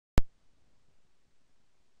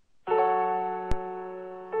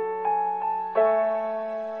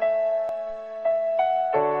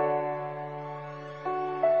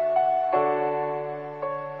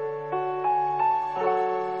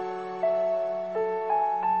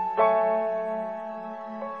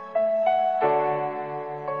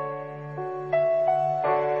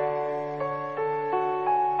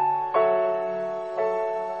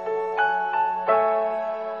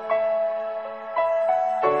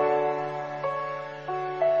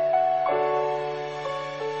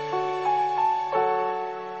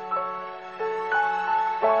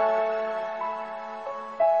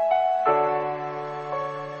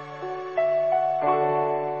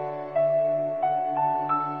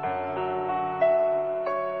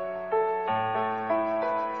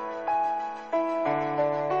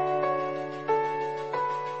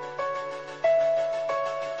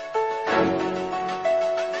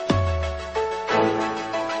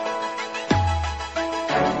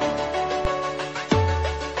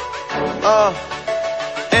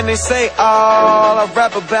And they say all I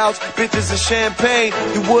rap about bitches and champagne.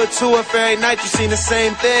 You would too if every night you seen the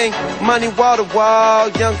same thing. Money wall to wall,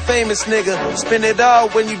 young famous nigga. Spend it all,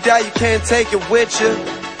 when you die you can't take it with you.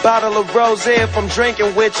 Bottle of rosé if I'm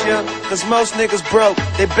drinking with you. Cause most niggas broke,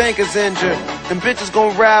 they bank is injured. Them bitches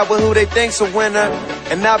gon' ride with who they think's a winner.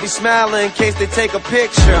 And I'll be smiling in case they take a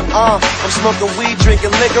picture. I'm smoking weed,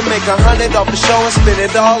 drinking liquor, make 100 off the show and spend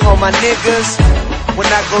it all on my niggas. When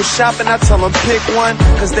I go shopping, I tell them pick one,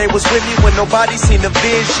 cause they was with me when nobody seen the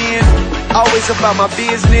vision. Always about my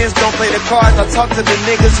business, don't play the cards, I talk to the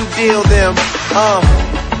niggas who deal them.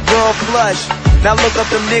 World flush, now look up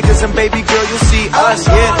them niggas and baby girl, you'll see us,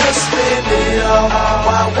 yeah. I'm gonna spend it all,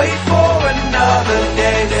 while wait for another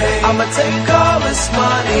day. I'ma take all this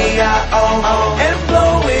money I owe and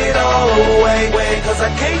blow it all away. Cause I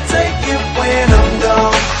can't take it when I'm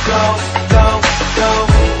gone.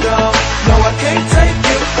 No, I can't take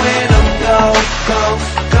it when I'm gone.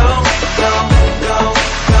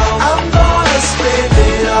 I'm gonna spend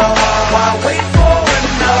it all, while wait for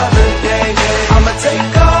another day. I'ma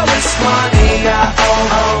take all this money I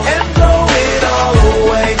owe and blow it all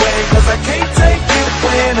away. Cause I can't take it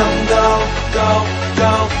when I'm gone.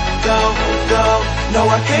 No,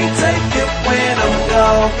 I can't take it when I'm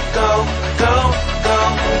gone.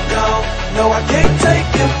 No, I can't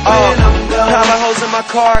take it when I'm gone. Power hoes in my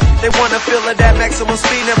car, they wanna feel at that maximum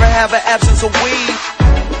speed, never have an absence of weed.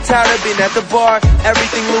 Tired of being at the bar,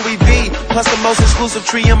 everything Louis V, plus the most exclusive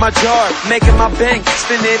tree in my jar. Making my bank,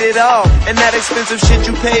 spending it all, and that expensive shit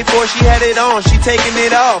you paid for, she had it on, she taking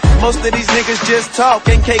it off. Most of these niggas just talk,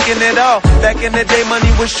 ain't caking it off. Back in the day money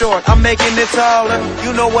was short, I'm making it taller.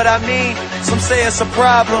 You know what I mean? Some say it's a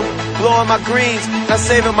problem, blowing my greens, not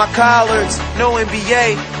saving my collards. No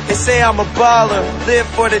NBA, they say I'm a baller, live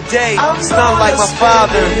for the day, stunned like my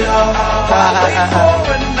father. Wait for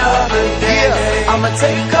another day. I'ma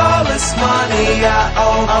take all this money I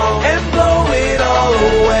owe and blow it all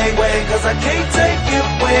away. Cause I can't take it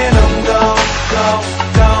when I'm gone.